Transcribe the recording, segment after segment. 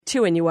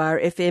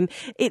2NUR FM.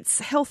 It's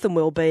Health and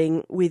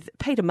Wellbeing with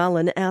Peter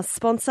Mullen, our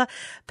sponsor.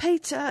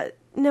 Pete,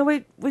 now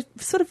we're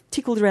sort of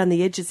tickled around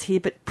the edges here,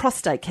 but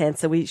prostate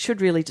cancer, we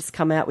should really just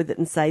come out with it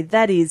and say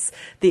that is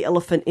the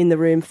elephant in the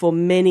room for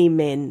many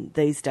men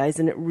these days,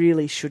 and it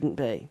really shouldn't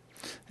be.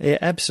 Yeah,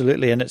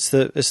 absolutely. And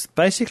it's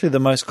basically the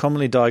most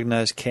commonly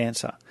diagnosed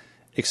cancer,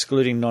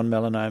 excluding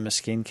non-melanoma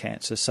skin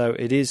cancer. So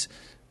it is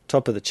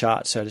top of the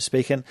chart, so to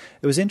speak. And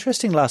it was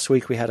interesting last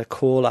week we had a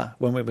caller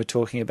when we were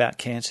talking about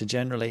cancer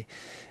generally,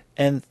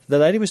 and the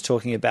lady was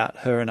talking about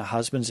her and her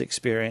husband's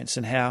experience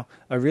and how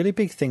a really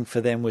big thing for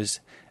them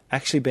was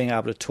actually being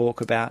able to talk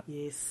about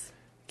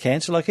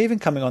cancer. Like even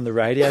coming on the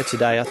radio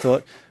today, I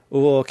thought,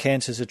 oh,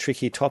 cancer's a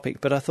tricky topic,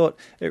 but I thought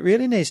it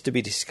really needs to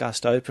be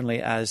discussed openly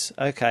as,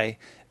 okay,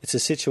 it's a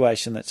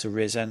situation that's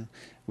arisen.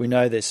 We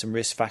know there's some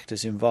risk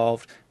factors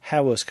involved.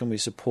 How else can we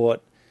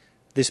support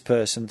this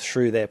person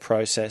through their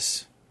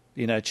process,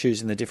 you know,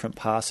 choosing the different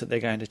paths that they're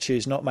going to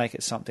choose, not make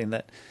it something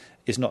that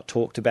is not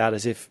talked about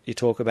as if you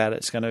talk about it,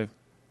 it's going to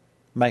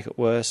make it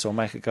worse or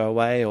make it go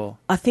away. Or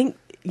I think,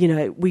 you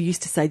know, we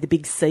used to say the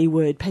big C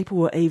word. People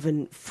were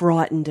even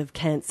frightened of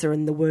cancer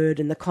and the word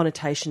and the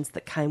connotations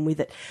that came with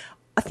it.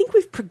 I think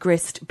we've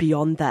progressed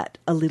beyond that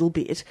a little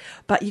bit,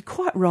 but you're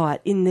quite right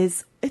in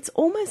it's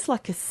almost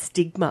like a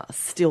stigma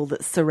still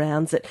that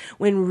surrounds it,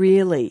 when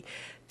really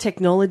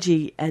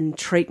technology and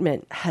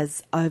treatment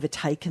has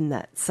overtaken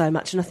that so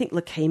much. And I think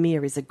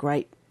leukemia is a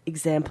great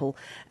example,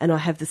 and I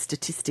have the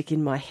statistic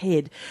in my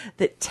head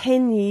that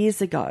 10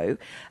 years ago,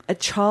 a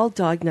child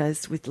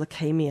diagnosed with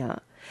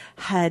leukemia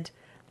had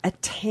a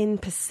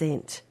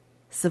 10%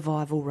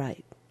 survival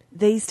rate.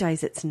 These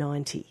days it's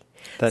 90%.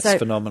 That's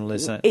phenomenal,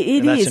 isn't it?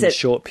 It that's is. in a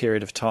short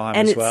period of time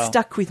and as well. And it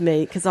stuck with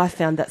me because I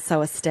found that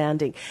so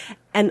astounding.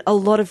 And a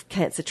lot of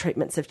cancer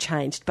treatments have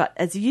changed. But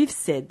as you've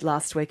said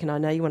last week, and I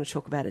know you want to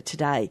talk about it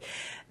today,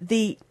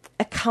 the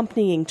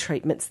accompanying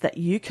treatments that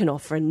you can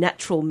offer and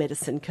natural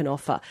medicine can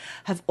offer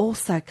have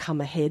also come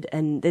ahead,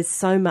 and there's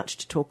so much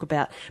to talk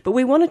about. But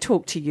we want to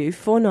talk to you.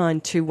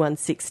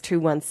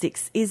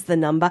 49216216 is the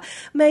number.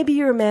 Maybe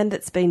you're a man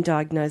that's been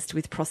diagnosed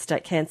with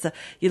prostate cancer.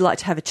 You'd like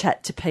to have a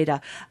chat to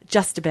Peter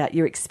just about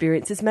your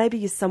experiences. Maybe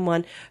you're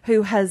someone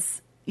who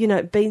has, you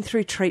know, been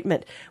through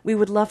treatment. We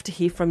would love to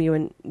hear from you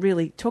and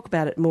really talk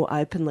about it more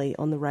openly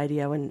on the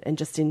radio and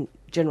just in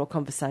general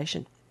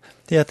conversation.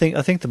 Yeah,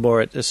 I think the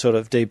more it is sort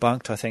of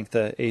debunked, I think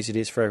the easier it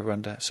is for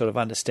everyone to sort of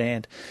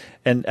understand.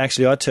 And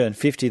actually, I turned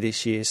 50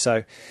 this year,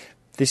 so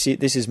this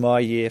is my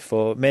year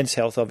for men's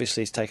health.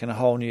 Obviously, it's taken a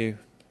whole new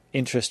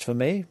interest for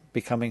me,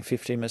 becoming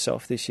 50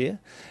 myself this year.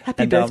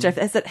 Happy birthday!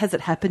 Has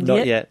it happened yet?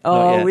 Not yet.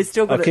 Oh, we've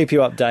still got I'll keep you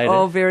updated.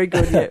 Oh, very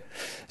good. Yeah.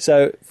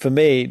 So for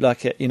me,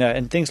 like, you know,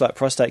 and things like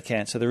prostate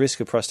cancer, the risk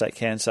of prostate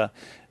cancer,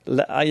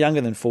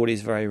 younger than 40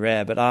 is very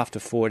rare, but after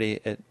 40,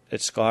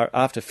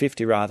 after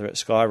 50 rather, it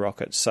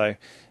skyrockets. So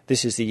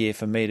this is the year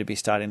for me to be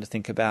starting to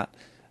think about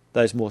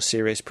those more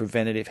serious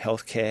preventative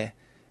healthcare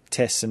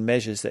tests and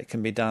measures that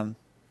can be done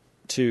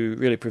to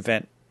really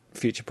prevent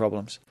future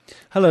problems.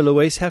 Hello,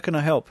 Louise. How can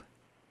I help?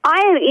 I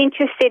am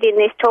interested in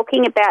this,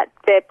 talking about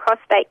the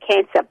prostate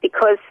cancer,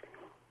 because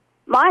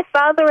my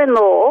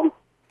father-in-law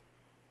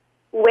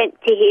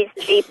went to his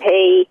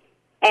GP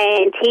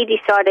and he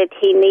decided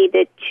he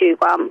needed to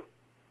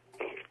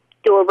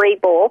do a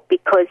rebore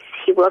because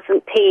he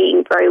wasn't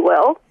peeing very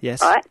well.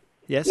 Yes. Right?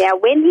 Yes. Now,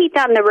 when he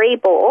done the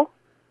rebore,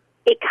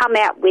 it come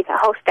out with a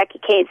whole stack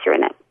of cancer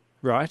in it.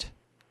 Right.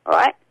 All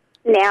right.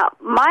 Now,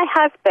 my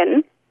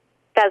husband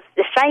does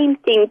the same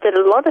thing that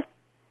a lot of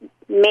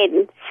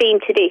men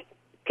seem to do.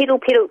 Piddle,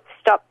 piddle,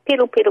 stop,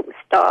 piddle, piddle,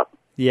 stop.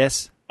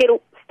 Yes.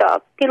 Piddle,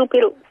 stop, piddle,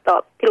 piddle,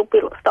 stop, piddle,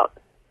 piddle, stop.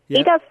 Yep.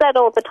 He does that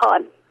all the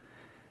time.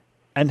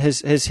 And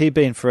has he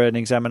been for an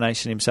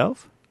examination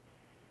himself?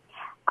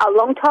 A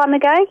long time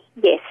ago,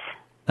 yes.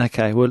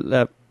 Okay,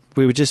 well,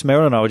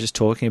 Meryl and I were just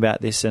talking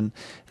about this and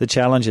the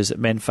challenges that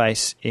men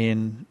face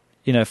in,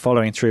 you know,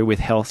 following through with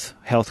health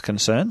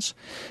concerns.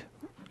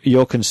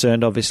 You're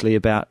concerned, obviously,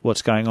 about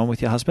what's going on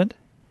with your husband?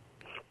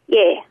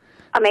 Yeah.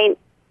 I mean,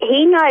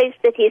 he knows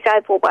that he's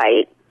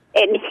overweight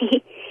and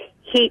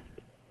he's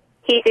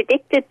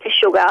addicted to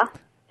sugar.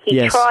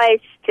 He tries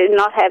to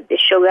not have the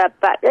sugar,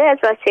 but as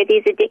I said,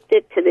 he's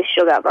addicted to the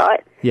sugar,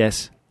 right?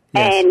 Yes.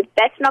 And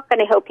that's not going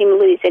to help him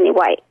lose any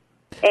weight.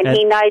 And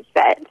he knows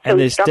that, so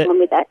he's struggling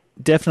with that.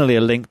 Definitely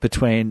a link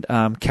between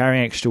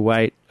carrying extra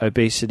weight,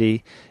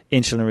 obesity,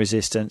 insulin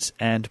resistance,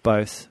 and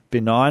both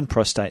benign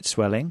prostate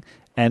swelling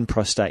and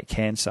prostate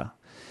cancer.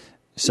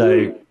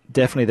 So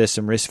definitely there's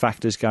some risk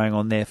factors going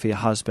on there for your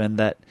husband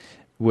that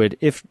would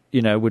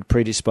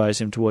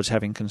predispose him towards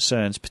having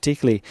concerns.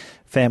 Particularly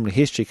family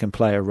history can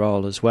play a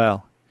role as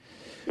well.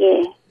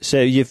 Yeah. So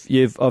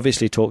you've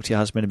obviously talked to your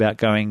husband about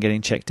going and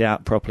getting checked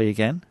out properly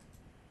again?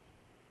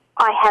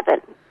 I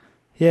haven't.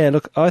 Yeah,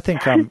 look, I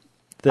think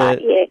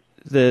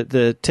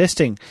the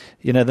testing,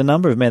 you know, the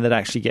number of men that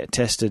actually get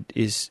tested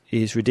is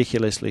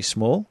ridiculously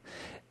small.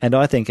 And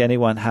I think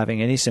anyone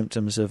having any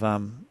symptoms of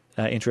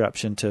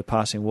interruption to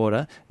passing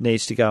water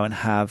needs to go and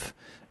have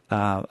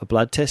a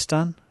blood test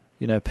done.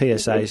 You know,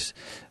 PSA's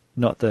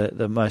not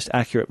the most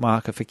accurate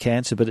marker for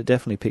cancer, but it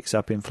definitely picks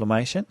up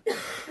inflammation.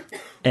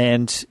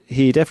 And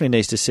he definitely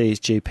needs to see his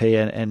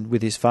GP and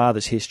with his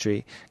father's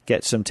history,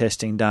 get some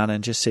testing done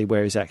and just see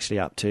where he's actually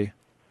up to.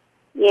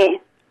 Yeah,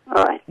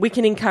 all right. We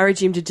can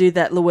encourage him to do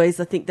that, Louise.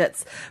 I think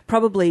that's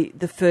probably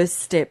the first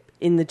step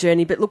in the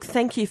journey. But look,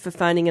 thank you for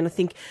phoning, and I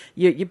think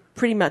you're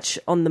pretty much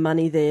on the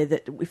money there,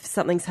 that if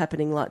something's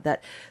happening like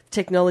that,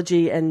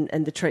 technology and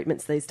the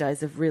treatments these days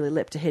have really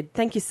leapt ahead.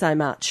 Thank you so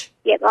much.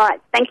 Yeah, all right.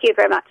 Thank you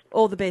very much.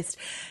 All the best.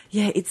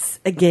 Yeah, it's,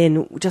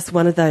 again, just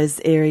one of those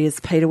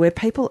areas, Peter, where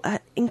people are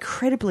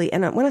incredibly,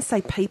 and when I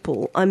say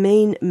people, I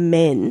mean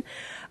men,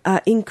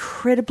 are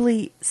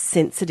incredibly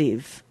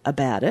sensitive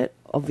about it,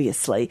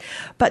 obviously.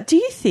 But do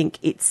you think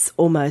it's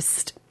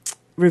almost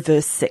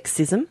reverse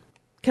sexism?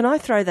 Can I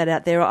throw that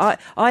out there? I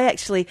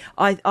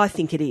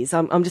think it is.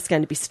 I'm just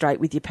going to be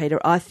straight with you, Peter.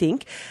 I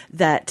think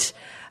that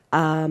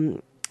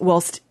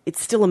whilst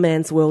it's still a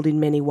man's world in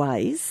many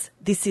ways,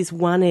 this is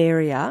one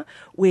area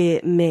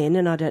where men,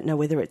 and I don't know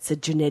whether it's a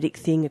genetic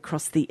thing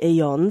across the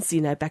eons,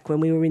 back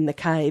when we were in the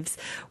caves,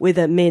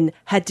 whether men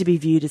had to be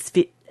viewed as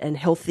fit and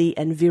healthy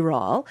and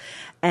virile,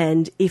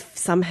 and if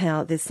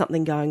somehow there's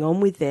something going on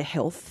with their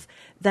health,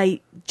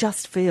 they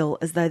just feel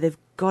as though they've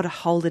got to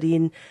hold it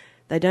in.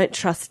 They don't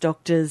trust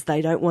doctors.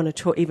 They don't want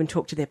to even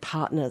talk to their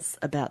partners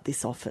about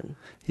this often.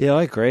 Yeah,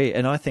 I agree.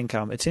 And I think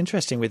it's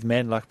interesting with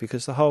men,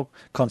 because the whole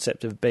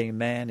concept of being a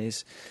man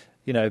is,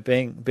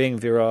 being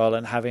virile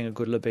and having a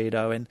good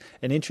libido. And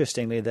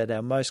interestingly, that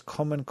our most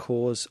common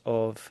cause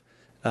of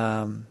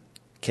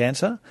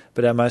cancer,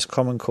 but our most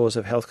common cause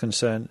of health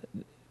concern,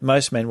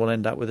 most men will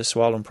end up with a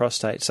swollen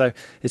prostate. So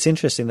it's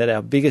interesting that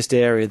our biggest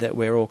area that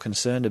we're all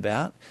concerned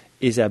about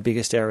is our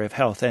biggest area of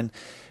health. And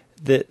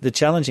the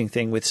challenging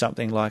thing with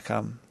something like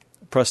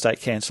prostate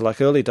cancer,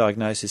 like early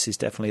diagnosis, is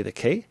definitely the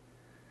key.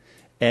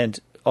 And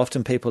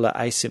often people are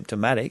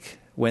asymptomatic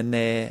when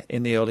they're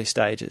in the early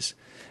stages.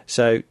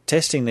 So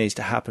testing needs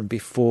to happen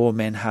before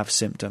men have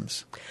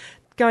symptoms.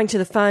 Going to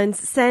the phones,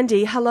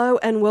 Sandy, hello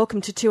and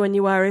welcome to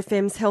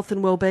 2NURFM's Health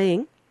and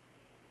Wellbeing.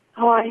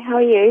 Hi, how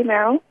are you,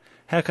 Meryl?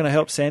 How can I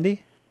help,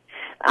 Sandy?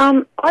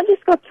 I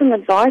just got some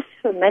advice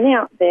for men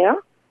out there.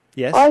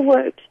 Yes. I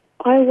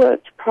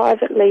worked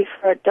privately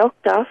for a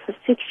doctor for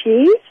 6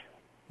 years.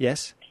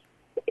 Yes.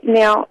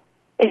 Now,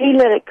 he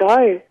let it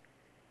go,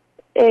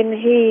 and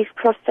his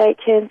prostate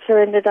cancer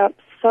ended up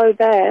so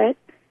bad,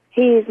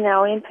 he is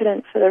now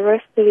impotent for the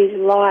rest of his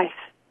life.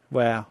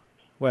 Wow.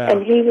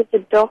 And he was a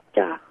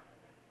doctor.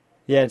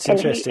 Yeah, it's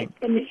interesting.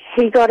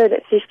 He got it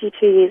at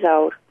 52 years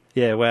old.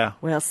 Yeah, wow.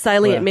 Well,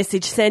 salient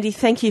message. Sandy,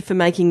 thank you for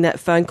making that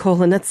phone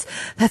call, and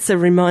that's a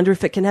reminder.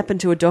 If it can happen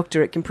to a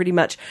doctor, it can pretty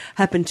much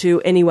happen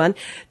to anyone.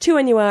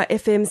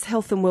 2NURFM's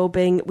Health and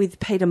Wellbeing with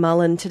Peter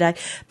Mullen today.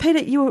 Peter,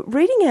 you were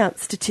reading out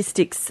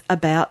statistics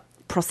about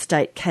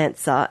prostate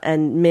cancer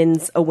and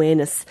men's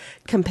awareness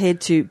compared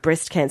to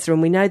breast cancer,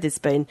 and we know there's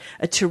been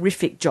a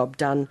terrific job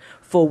done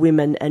for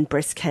women and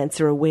breast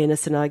cancer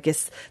awareness, and I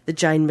guess the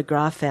Jane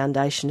McGrath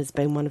Foundation has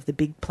been one of the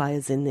big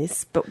players in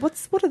this. But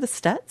what are the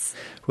stats?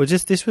 Well,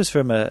 this was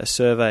from a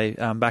survey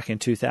back in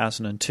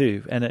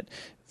 2002, and it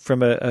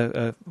from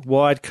a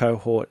wide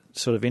cohort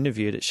sort of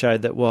interviewed, it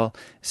showed that while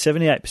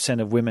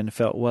 78% of women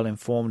felt well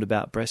informed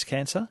about breast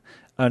cancer,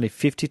 only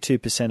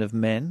 52% of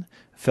men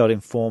felt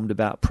informed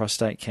about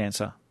prostate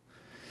cancer.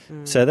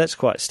 So that's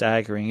quite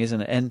staggering,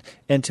 isn't it?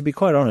 And to be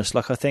quite honest,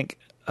 I think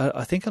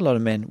a lot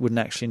of men wouldn't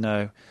actually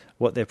know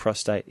what their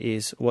prostate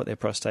is, what their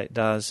prostate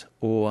does,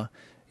 or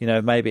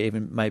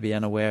maybe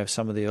unaware of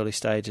some of the early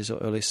stages or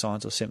early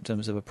signs or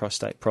symptoms of a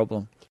prostate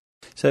problem.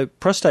 So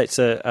prostate's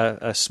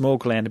a small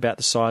gland about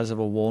the size of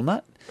a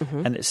walnut,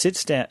 and it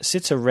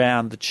sits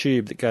around the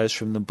tube that goes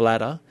from the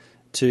bladder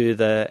to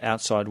the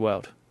outside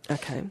world.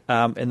 Okay.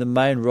 And the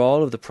main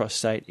role of the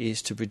prostate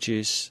is to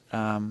produce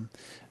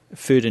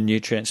food and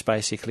nutrients,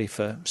 basically,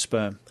 for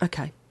sperm.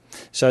 Okay.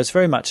 So it's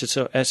very much it's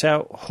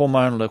our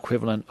hormonal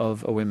equivalent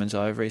of a woman's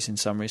ovaries in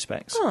some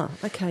respects. Oh,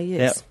 okay,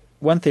 yes. Now,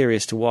 one theory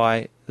as to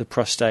why the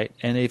prostate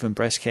and even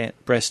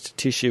breast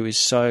tissue is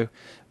so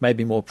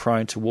maybe more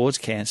prone towards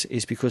cancer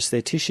is because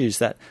they're tissues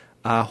that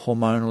are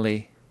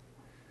hormonally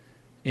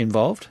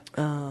involved.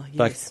 Oh, yes.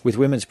 Like with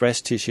women's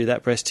breast tissue,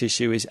 that breast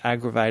tissue is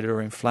aggravated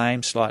or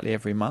inflamed slightly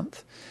every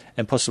month,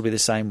 and possibly the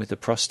same with the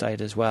prostate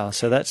as well.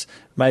 So that's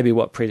maybe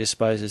what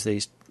predisposes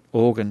these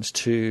organs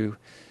to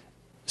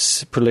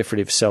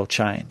proliferative cell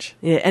change.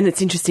 Yeah, and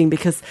it's interesting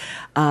because,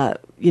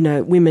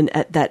 women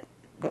at that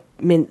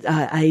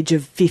age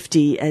of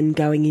 50 and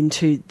going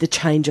into the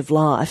change of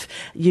life,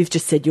 you've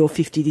just said you're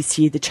 50 this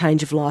year, the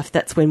change of life,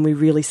 that's when we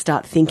really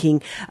start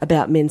thinking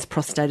about men's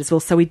prostate as well.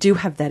 So we do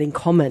have that in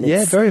common.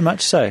 Yeah, very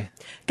much so.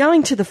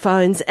 Going to the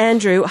phones,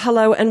 Andrew,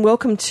 hello and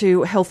welcome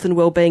to Health and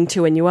Wellbeing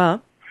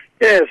 2NUR.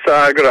 Yes,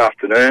 good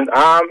afternoon.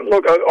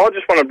 Look, I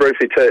just want to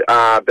briefly tell you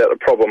about the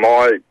problem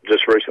I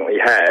just recently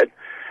had.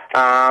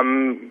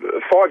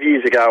 5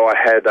 years ago, I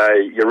had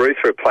a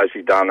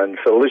urethroplasty done, and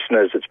for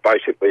listeners, it's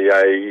basically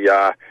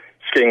a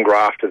skin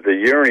graft of the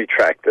urinary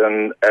tract,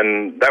 and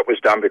that was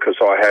done because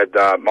I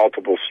had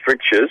multiple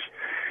strictures,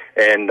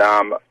 and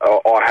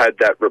I had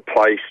that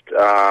replaced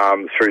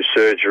through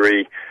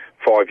surgery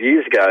 5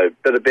 years ago.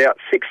 But about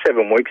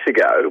 6-7 weeks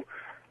ago,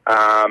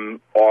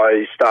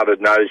 I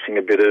started noticing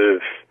a bit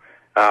of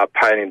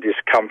pain and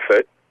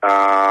discomfort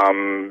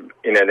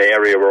in an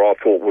area where I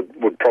thought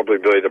would probably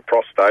be the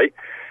prostate.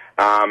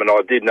 And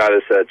I did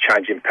notice a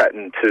change in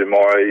pattern to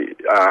my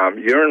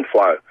urine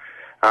flow.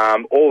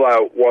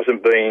 Although it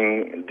wasn't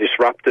being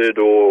disrupted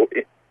or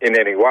in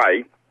any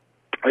way,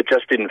 it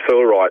just didn't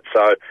feel right.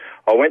 So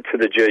I went to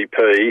the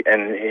GP,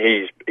 and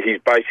he's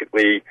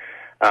basically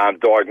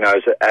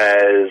diagnosed it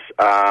as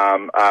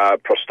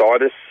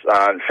prostatitis,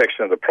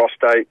 infection of the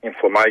prostate,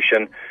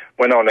 inflammation.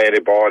 Went on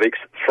antibiotics.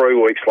 3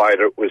 weeks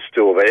later, it was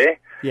still there.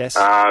 Yes.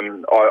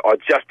 I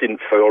just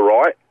didn't feel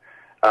right.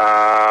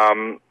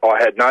 I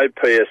had no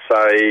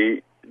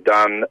PSA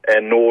done,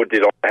 and nor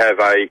did I have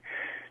a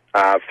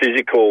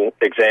physical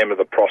exam of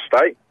the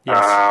prostate.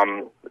 Yes.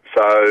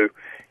 So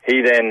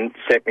he then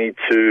sent me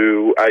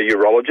to a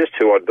urologist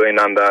who I'd been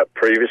under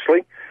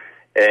previously,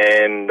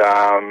 and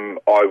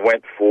I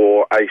went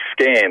for a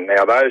scan.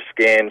 Now, those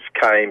scans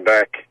came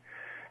back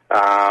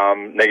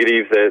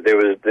negative.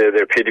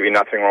 There appeared to be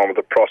nothing wrong with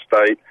the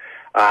prostate,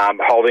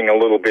 holding a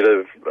little bit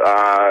of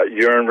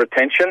urine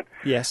retention.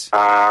 Yes.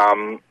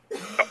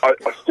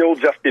 I still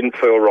just didn't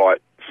feel right.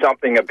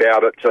 Something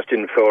about it just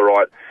didn't feel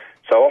right.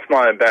 So off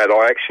my own bat,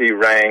 I actually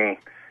rang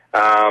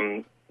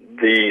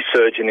the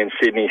surgeon in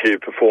Sydney who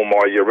performed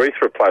my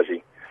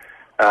urethroplasty,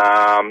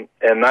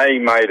 and they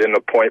made an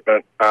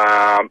appointment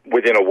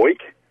within a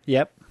week.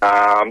 Yep.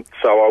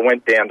 So I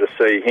went down to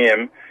see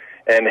him,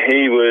 and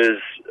he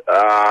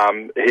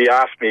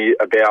asked me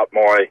about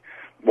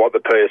what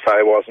the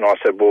PSA was, and I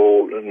said,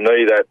 well,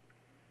 neither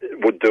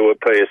would do a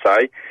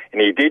PSA,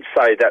 and he did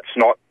say that's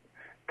not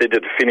the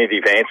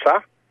definitive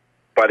answer,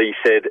 but he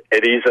said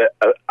it is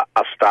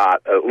a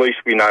start. At least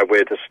we know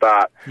where to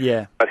start.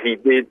 Yeah. But he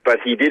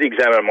did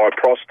examine my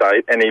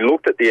prostate, and he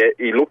looked at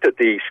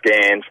the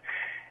scans,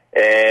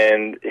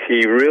 and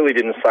he really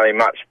didn't say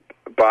much.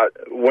 But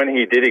when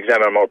he did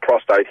examine my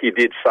prostate, he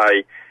did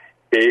say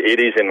it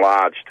is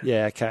enlarged.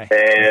 Yeah. Okay.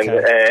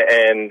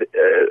 And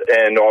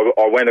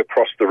I went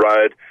across the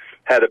road,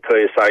 had a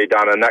PSA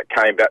done, and that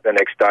came back the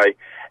next day,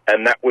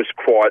 and that was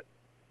quite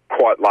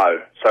low.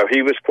 So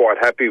he was quite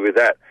happy with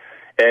that.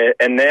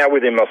 And now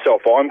within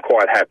myself, I'm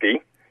quite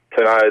happy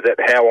to know that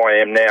how I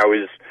am now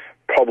is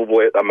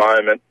probably at the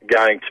moment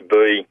going to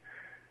be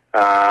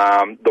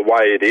the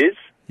way it is.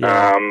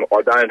 Yeah.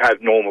 I don't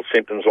have normal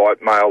symptoms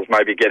like males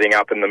maybe getting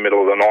up in the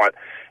middle of the night.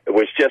 It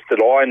was just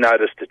that I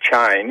noticed a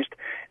change,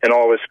 and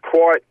I was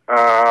quite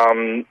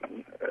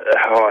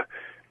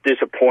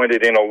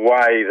disappointed in a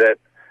way that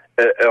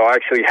I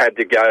actually had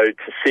to go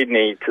to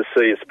Sydney to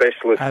see a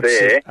specialist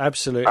there.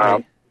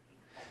 Absolutely.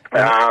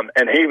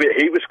 And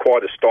he was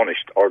quite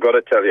astonished. I've got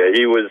to tell you,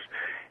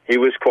 he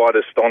was quite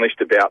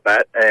astonished about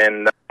that.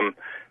 And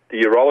the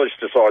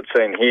urologist I'd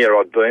seen here,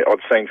 I'd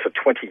seen for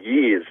 20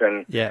 years,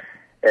 and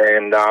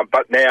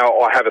but now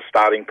I have a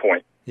starting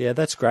point. Yeah,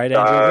 that's great,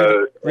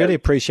 Andrew. Really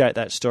appreciate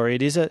that story.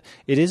 It is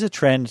a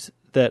trend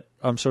that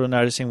I'm sort of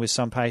noticing with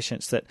some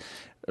patients that,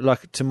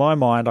 like, to my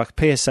mind, like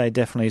PSA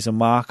definitely is a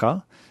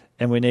marker,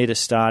 and we need a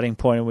starting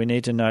point, and we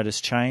need to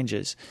notice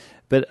changes.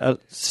 But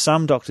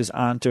some doctors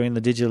aren't doing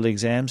the digital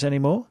exams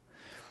anymore.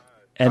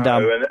 And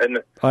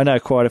I know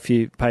quite a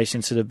few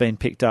patients that have been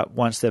picked up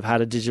once they've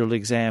had a digital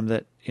exam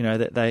that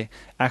they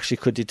actually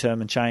could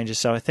determine changes.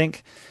 So I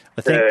think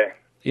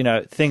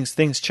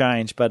things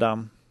change. But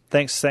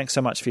thanks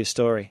so much for your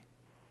story.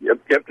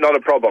 Yep, not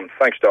a problem.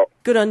 Thanks, Doc.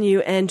 Good on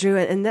you, Andrew.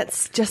 And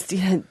that's just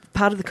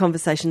part of the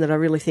conversation that I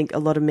really think a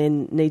lot of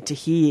men need to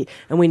hear,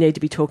 and we need to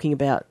be talking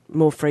about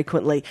more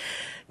frequently.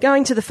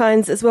 Going to the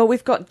phones as well,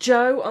 we've got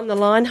Joe on the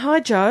line.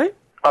 Hi, Joe.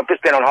 I've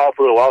just been on hold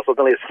for a little while, so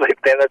I'm nearly asleep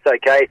then. That's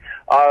okay.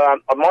 I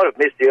might have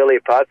missed the earlier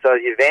part, so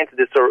you've answered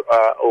this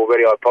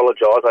already. I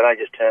apologise. I know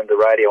just turned the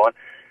radio on.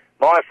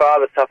 My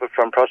father suffered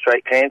from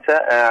prostate cancer.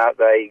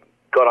 They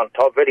got on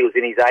top of it. He was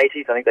in his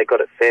 80s. I think they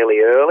got it fairly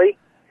early.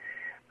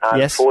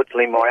 Yes.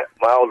 Unfortunately, my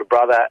older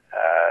brother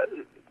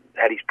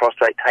had his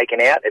prostate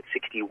taken out at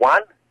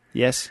 61.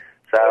 Yes.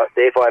 So,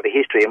 therefore, I have a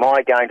history. Am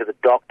I going to the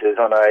doctors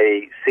on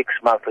a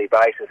 6-monthly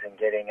basis and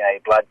getting a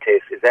blood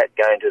test? Is that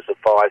going to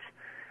suffice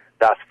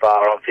thus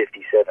far on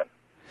 57?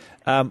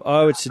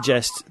 I would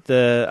suggest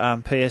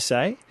the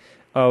PSA.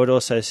 I would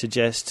also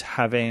suggest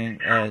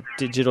having a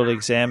digital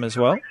exam as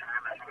well.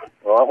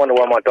 Well, I wonder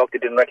why my doctor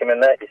didn't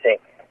recommend that, do you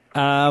think?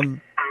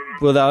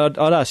 Well,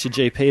 I'd ask your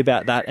GP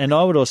about that, and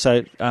I would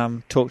also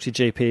talk to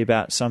your GP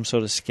about some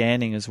sort of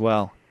scanning as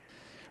well.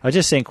 I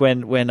just think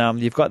when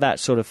you've got that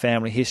sort of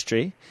family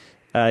history,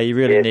 you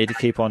really need to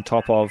keep on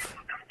top of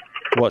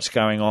what's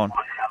going on.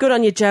 Good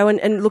on you, Joe.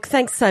 And look,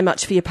 thanks so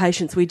much for your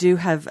patience. We do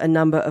have a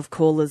number of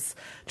callers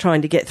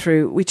trying to get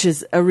through, which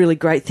is a really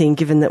great thing,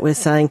 given that we're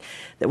saying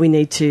that we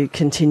need to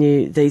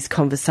continue these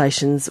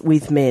conversations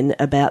with men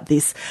about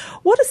this.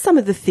 What are some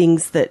of the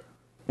things that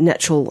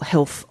natural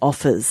health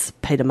offers,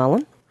 Peter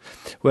Mullen?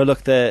 Well,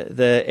 look,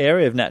 the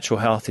area of natural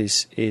health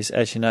is,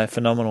 as you know,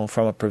 phenomenal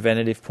from a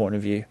preventative point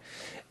of view.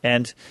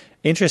 And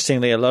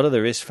interestingly, a lot of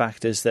the risk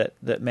factors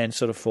that men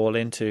sort of fall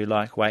into,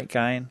 like weight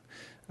gain,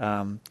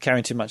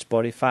 carrying too much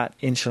body fat,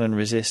 insulin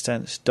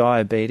resistance,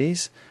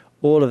 diabetes,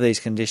 all of these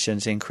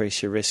conditions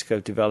increase your risk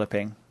of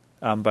developing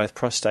both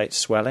prostate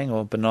swelling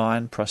or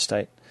benign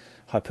prostate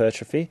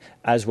hypertrophy,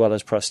 as well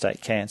as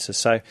prostate cancer.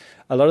 So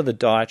a lot of the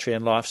dietary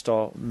and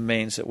lifestyle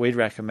means that we'd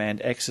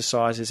recommend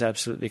exercise is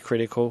absolutely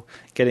critical,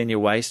 getting your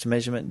waist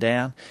measurement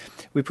down.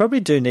 We probably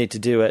do need to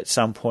do at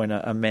some point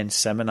a men's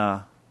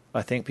seminar,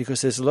 I think,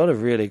 because there's a lot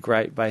of really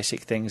great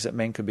basic things that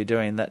men could be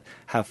doing that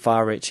have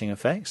far-reaching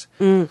effects.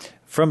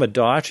 From a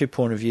dietary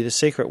point of view, the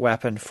secret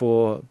weapon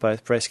for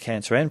both breast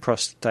cancer and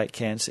prostate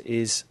cancer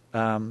is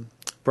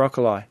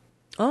broccoli.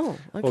 Oh,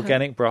 okay.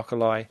 Organic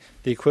broccoli,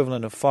 the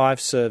equivalent of 5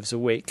 serves a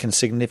week, can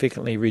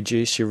significantly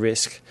reduce your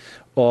risk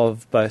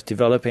of both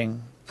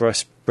developing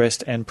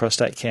breast and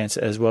prostate cancer,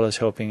 as well as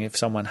helping if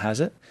someone has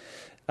it.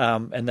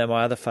 And then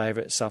my other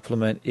favourite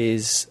supplement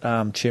is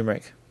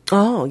turmeric.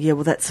 Oh, yeah,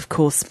 well, that's, of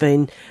course,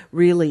 been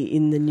really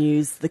in the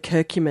news, the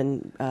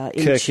curcumin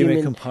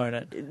curcumin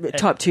component.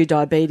 Type 2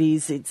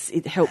 diabetes,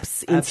 it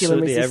helps insulin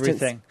absolutely resistance.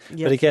 Everything.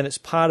 Yep. But again, it's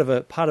part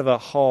of a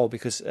whole,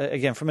 because,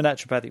 again, from a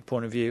naturopathic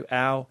point of view,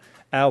 our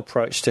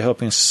approach to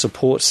helping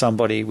support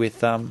somebody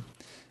with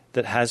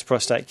that has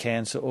prostate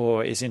cancer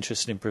or is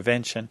interested in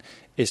prevention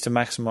is to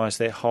maximise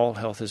their whole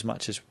health as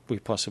much as we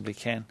possibly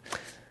can.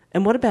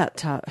 And what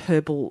about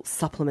herbal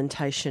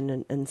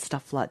supplementation and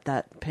stuff like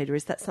that, Peter?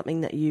 Is that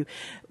something that you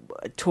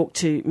talk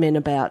to men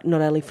about,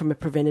 not only from a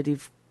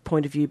preventative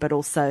point of view, but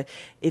also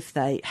if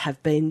they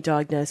have been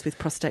diagnosed with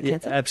prostate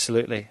cancer?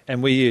 Absolutely.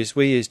 And we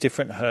use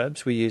different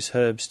herbs. We use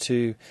herbs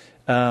to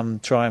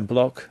try and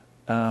block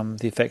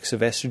the effects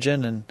of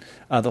estrogen and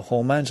other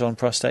hormones on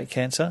prostate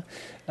cancer.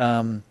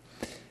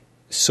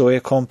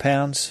 Soya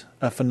compounds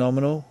are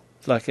phenomenal.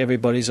 Like,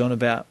 everybody's on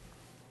about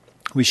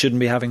we shouldn't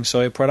be having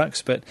soya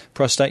products, but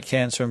prostate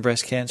cancer and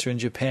breast cancer in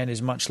Japan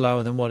is much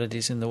lower than what it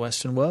is in the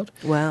Western world.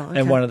 Wow. Okay.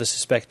 And one of the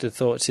suspected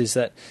thoughts is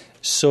that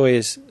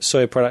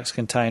soya products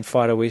contain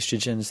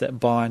phytoestrogens that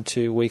bind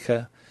to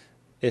weaker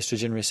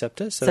estrogen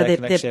receptors, so they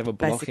can actually have a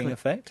blocking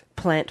effect.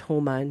 Plant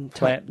hormone.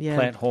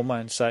 Plant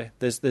hormone. So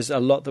there's a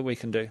lot that we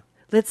can do.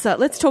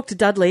 Let's talk to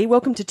Dudley.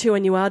 Welcome to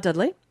 2NUR,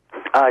 Dudley.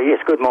 Yes,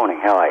 good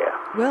morning. How are you?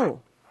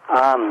 Well.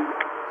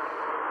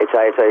 It's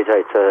a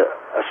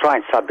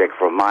strange subject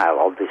for a male,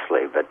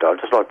 obviously, but I'd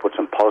just like to put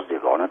some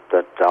positive on it,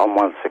 that I'm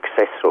one of the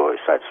success stories,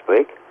 so to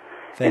speak.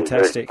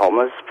 Fantastic.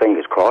 Palmers,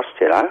 fingers crossed,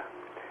 you know.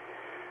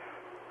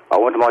 I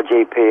went to my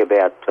GP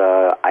about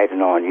 8 or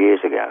 9 years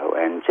ago,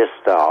 and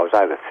I was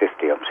over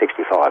 50, I'm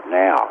 65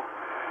 now,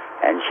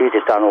 and she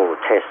just done all the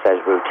tests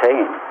as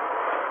routine.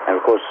 And,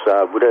 of course,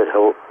 we'd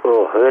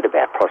all heard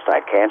about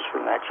prostate cancer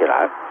and that, you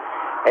know.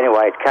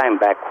 Anyway, it came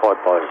back quite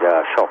by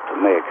shock to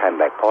me. It came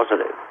back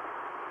positive.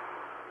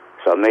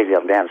 So immediately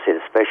I'm down to see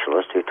the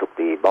specialist who took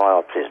the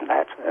biopsies and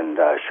that, and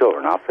sure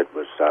enough, it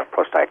was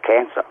prostate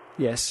cancer.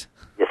 Yes.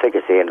 You think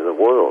it's the end of the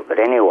world. But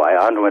anyway,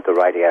 I underwent the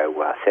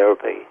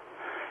radiotherapy,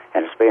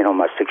 and it's been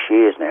almost 6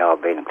 years now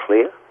I've been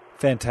clear.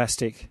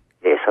 Fantastic.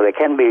 Yeah, so there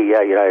can be, you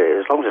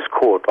know, as long as it's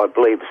caught, I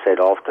believe it's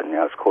said often, you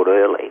know, it's caught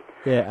early.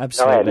 Yeah,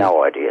 absolutely. I had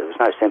no idea. There was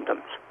no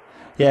symptoms.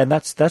 Yeah, and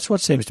that's what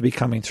seems to be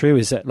coming through,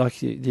 is that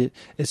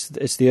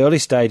it's the early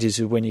stages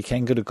of when you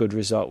can get a good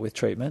result with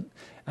treatment,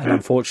 and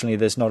unfortunately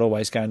there's not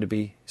always going to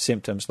be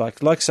symptoms.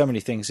 Like so many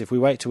things, if we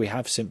wait till we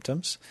have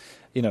symptoms,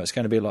 you know, it's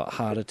going to be a lot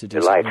harder to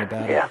do something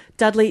about it.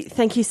 Dudley,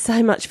 thank you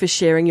so much for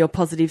sharing your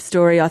positive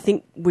story. I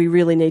think we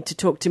really need to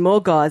talk to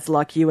more guys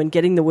like you and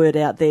getting the word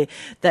out there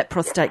that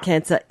prostate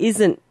cancer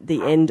isn't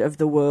the end of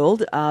the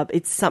world.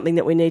 It's something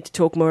that we need to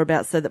talk more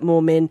about so that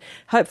more men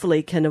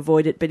hopefully can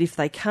avoid it. But if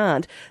they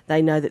can't,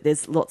 they know that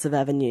there's lots of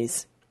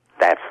avenues.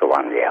 That's the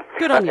one, yeah.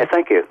 Good on you.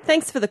 Thank you.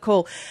 Thanks for the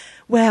call.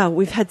 Wow,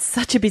 we've had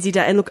such a busy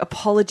day. And look,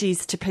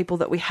 apologies to people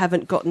that we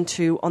haven't gotten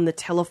to on the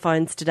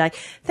telephones today.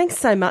 Thanks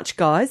so much,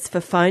 guys, for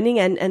phoning.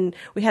 And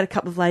we had a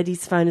couple of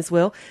ladies phone as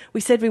well.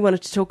 We said we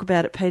wanted to talk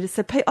about it, Peter.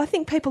 So I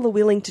think people are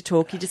willing to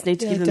talk. You just need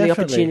to give them the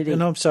opportunity.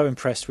 And I'm so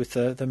impressed with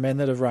the men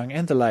that have rung,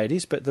 and the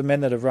ladies, but the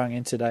men that have rung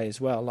in today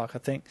as well. Like, I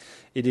think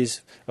it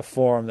is a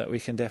forum that we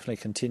can definitely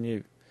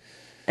continue.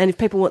 And if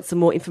people want some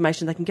more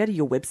information, they can go to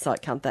your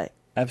website, can't they?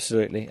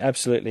 Absolutely.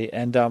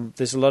 And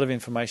there's a lot of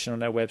information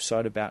on our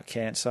website about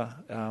cancer.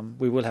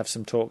 We will have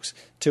some talks.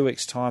 2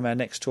 weeks' time, our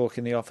next talk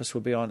in the office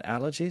will be on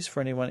allergies for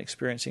anyone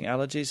experiencing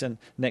allergies. And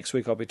next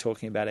week I'll be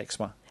talking about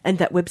eczema. And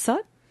that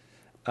website?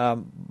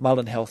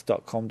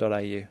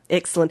 mullenhealth.com.au.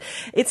 Excellent.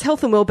 It's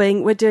Health and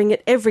Wellbeing. We're doing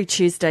it every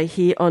Tuesday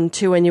here on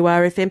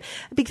 2NUR FM.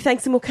 A big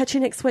thanks, and we'll catch you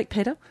next week,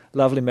 Peter.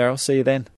 Lovely, Meryl. See you then.